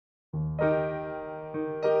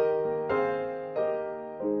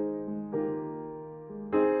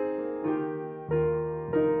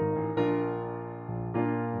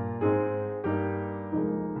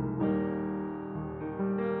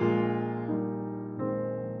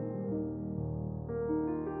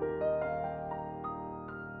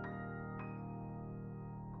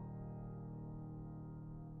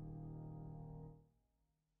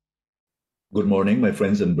Good morning, my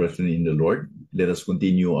friends and brethren in the Lord. Let us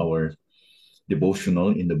continue our devotional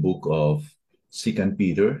in the book of Second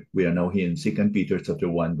Peter. We are now here in Second Peter chapter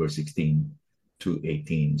 1, verse 16 to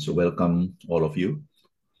 18. So welcome all of you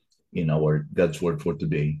in our God's Word for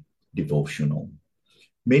Today devotional.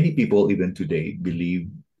 Many people even today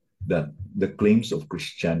believe that the claims of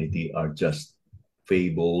Christianity are just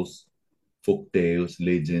fables, folk tales,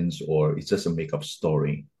 legends, or it's just a make-up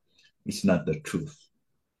story. It's not the truth.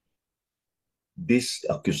 This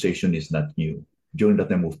accusation is not new. During the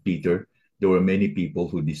time of Peter, there were many people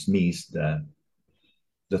who dismissed the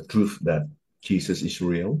truth that Jesus is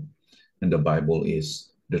real and the Bible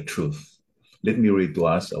is the truth. Let me read to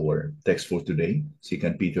us our text for today,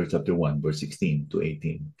 Second Peter chapter 1, verse 16 to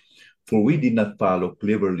 18. For we did not follow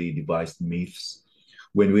cleverly devised myths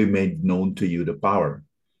when we made known to you the power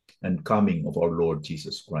and coming of our Lord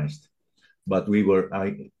Jesus Christ, but we were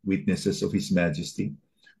eyewitnesses of his majesty.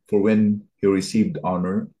 For when he received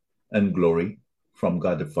honor and glory from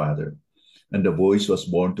God the Father, and the voice was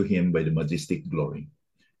borne to him by the majestic glory,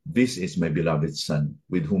 "This is my beloved Son,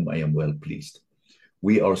 with whom I am well pleased."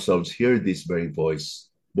 We ourselves hear this very voice,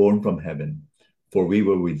 borne from heaven, for we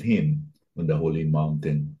were with him on the holy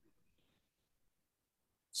mountain.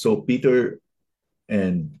 So Peter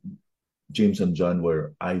and James and John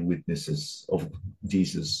were eyewitnesses of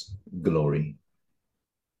Jesus' glory.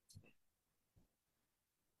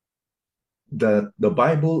 That the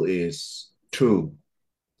Bible is true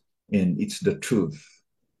and it's the truth.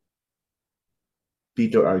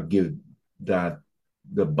 Peter argued that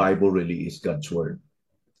the Bible really is God's word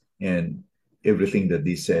and everything that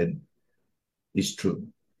they said is true.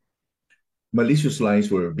 Malicious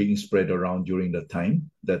lies were being spread around during the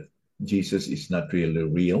time that Jesus is not really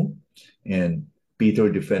real, and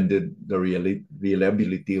Peter defended the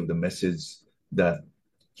reliability of the message that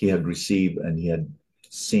he had received and he had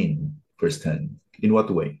seen firsthand. In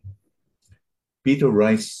what way? Peter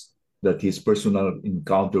writes that his personal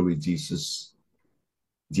encounter with Jesus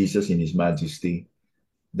in his majesty,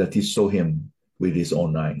 that he saw him with his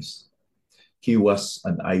own eyes. He was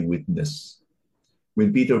an eyewitness.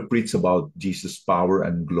 When Peter preached about Jesus' power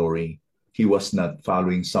and glory, he was not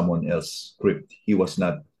following someone else's script. He was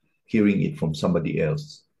not hearing it from somebody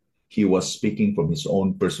else. He was speaking from his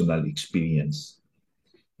own personal experience.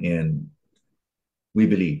 And we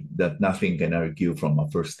believe that nothing can argue from a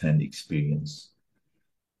first-hand experience.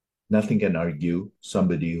 Nothing can argue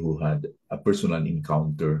somebody who had a personal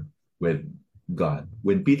encounter with God.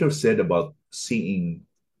 When Peter said about seeing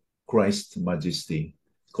Christ's majesty,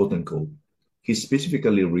 quote unquote, he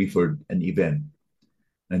specifically referred an event.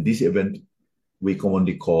 And this event we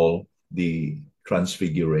commonly call the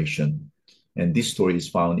Transfiguration. And this story is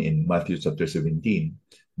found in Matthew chapter 17,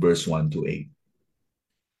 verse 1 to 8.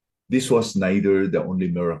 This was neither the only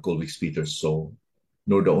miracle which Peter saw,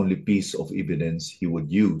 nor the only piece of evidence he would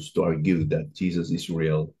use to argue that Jesus is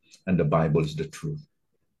real and the Bible is the truth.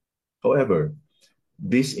 However,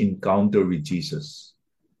 this encounter with Jesus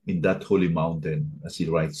in that holy mountain, as he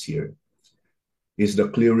writes here, is the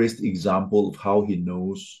clearest example of how he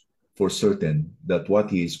knows for certain that what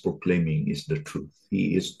he is proclaiming is the truth.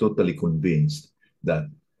 He is totally convinced that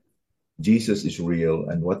Jesus is real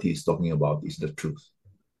and what he is talking about is the truth.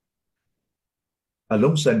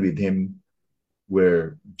 Alongside with him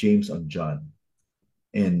were James and John,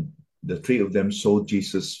 and the three of them saw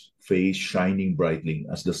Jesus' face shining brightly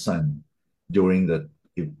as the sun during that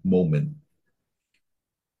moment.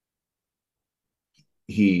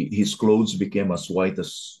 His clothes became as white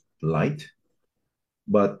as light,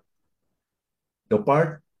 but the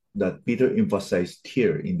part that Peter emphasized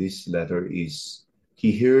here in this letter is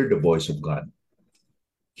he heard the voice of God.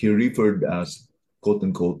 He referred as, quote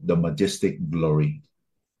unquote, the majestic glory,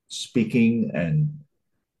 speaking and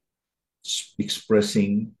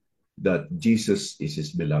expressing that Jesus is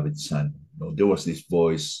his beloved Son. There was this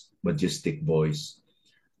voice, majestic voice,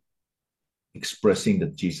 expressing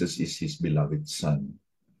that Jesus is his beloved Son.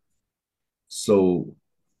 So,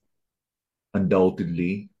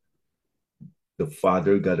 undoubtedly, the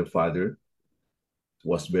Father, God the Father,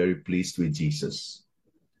 was very pleased with Jesus.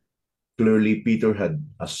 Clearly, Peter had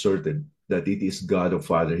asserted that it is God the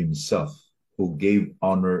Father himself who gave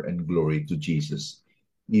honor and glory to Jesus,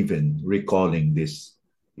 even recalling this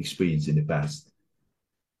experience in the past.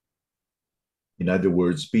 In other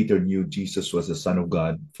words, Peter knew Jesus was the Son of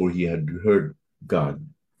God, for he had heard God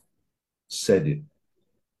said it,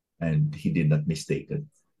 and he did not mistake it,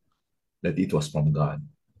 that it was from God.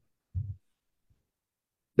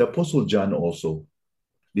 The Apostle John also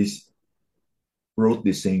wrote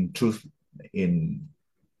the same truth in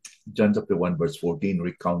John chapter 1, verse 14,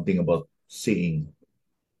 recounting about seeing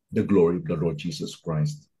the glory of the Lord Jesus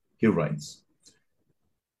Christ. He writes,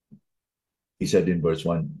 he said in verse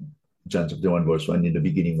 1, John chapter 1, verse 1, in the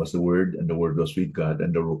beginning was the Word, and the Word was with God,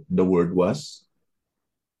 and the Word was,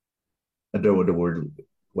 and the Word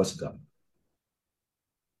was God.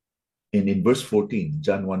 And in verse 14,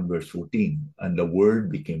 John 1, verse 14, and the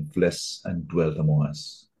Word became flesh and dwelt among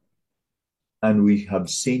us. And we have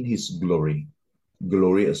seen his glory,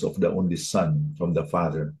 glory as of the only Son from the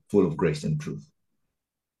Father, full of grace and truth.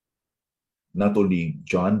 Not only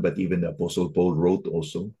John, but even the Apostle Paul wrote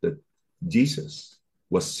also that Jesus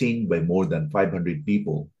was seen by more than 500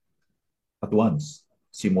 people at once,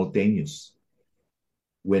 simultaneous,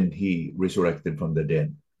 when he resurrected from the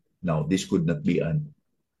dead. Now, this could not be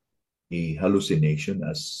a hallucination,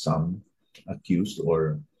 as some accused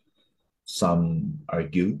or some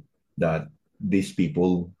argue that these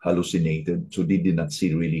people hallucinated, so they did not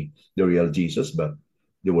see really the real Jesus, but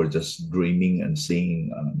they were just dreaming and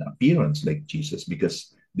seeing an appearance like Jesus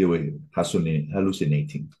because they were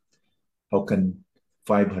hallucinating. How can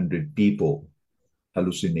 500 people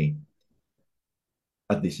hallucinate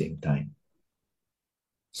at the same time?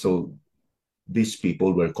 So these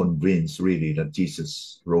people were convinced really that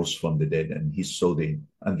Jesus rose from the dead, and they saw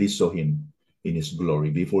him in his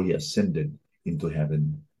glory before he ascended into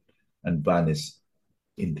heaven and vanished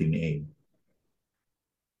in thin air.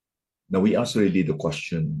 Now we ask really the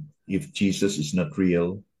question, if Jesus is not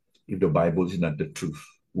real, if the Bible is not the truth,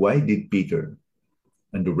 why did Peter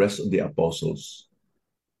and the rest of the apostles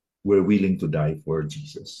were willing to die for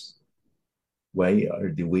Jesus? Why are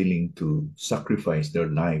they willing to sacrifice their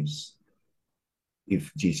lives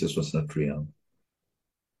if Jesus was not real?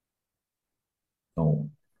 No.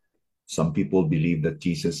 Some people believe that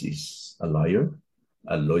Jesus is a liar,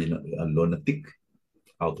 a lunatic,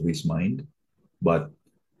 out of his mind. But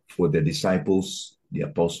for the disciples, the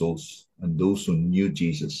apostles, and those who knew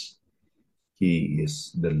Jesus, he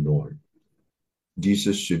is the Lord.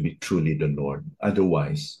 Jesus should be truly the Lord.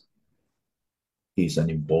 Otherwise, he's an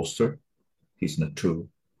impostor. He's not true.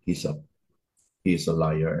 He's a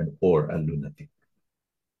liar or a lunatic.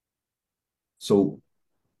 So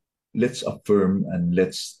let's affirm and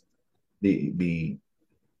let's be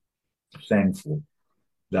thankful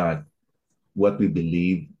that what we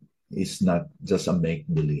believe is not just a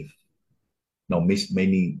make-believe. Now,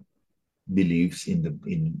 many beliefs in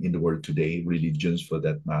the world today, religions for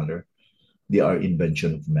that matter, they are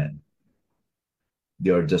invention of men.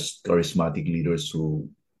 They are just charismatic leaders who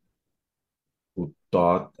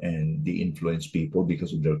taught and they influence people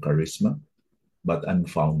because of their charisma, but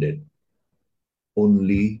unfounded.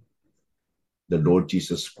 Only the Lord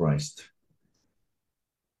Jesus Christ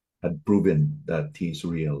had proven that he is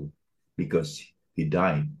real because he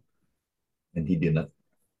died and he did not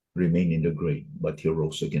remain in the grave, but he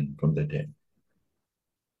rose again from the dead.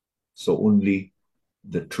 So only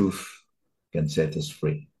the truth can set us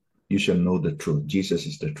free. You shall know the truth. Jesus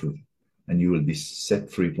is the truth. And you will be set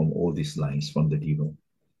free from all these lies from the devil.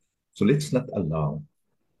 So let's not allow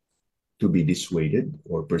to be dissuaded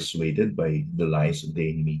or persuaded by the lies of the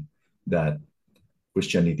enemy that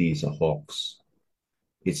Christianity is a hoax.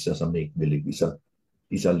 It's just a make-believe.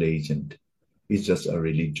 It's a legend. It's just a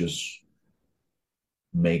religious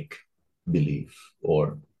make-believe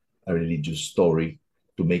or a religious story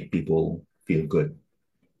to make people feel good.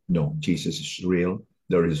 No, Jesus is real.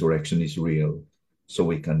 The resurrection is real. So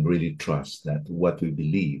we can really trust that what we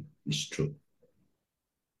believe is true.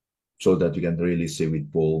 So that we can really say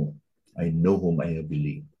with Paul, I know whom I have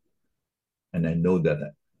believed. And I know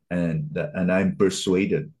that, and I'm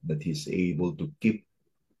persuaded that he's able to keep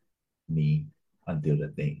me until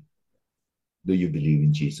that day. Do you believe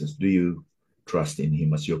in Jesus? Do you trust in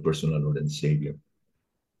him as your personal Lord and Savior?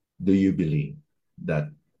 Do you believe that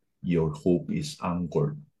your hope is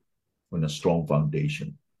anchored on a strong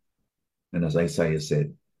foundation? And as Isaiah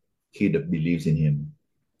said, he that believes in him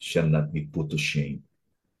shall not be put to shame.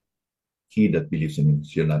 He that believes in him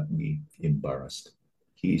shall not be embarrassed.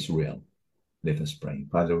 He is real. Let us pray.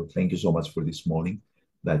 Father, thank you so much for this morning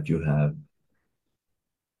that you have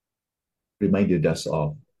reminded us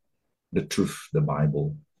of the truth, the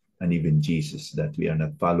Bible, and even Jesus, that we are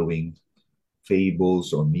not following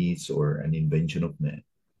fables or myths or an invention of man,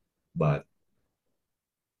 but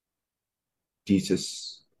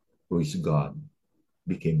Jesus, who is God,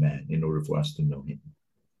 became man in order for us to know him,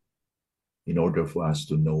 in order for us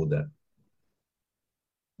to know that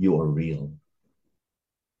you are real,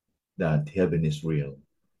 that heaven is real,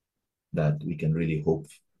 that we can really hope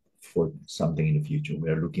for something in the future. We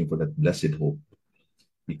are looking for that blessed hope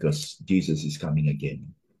because Jesus is coming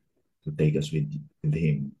again to take us with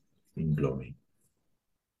him in glory.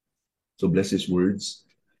 So bless his words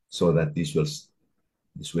so that this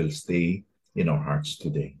will stay in our hearts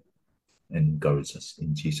today and encourage us.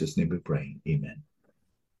 In Jesus' name we pray. Amen.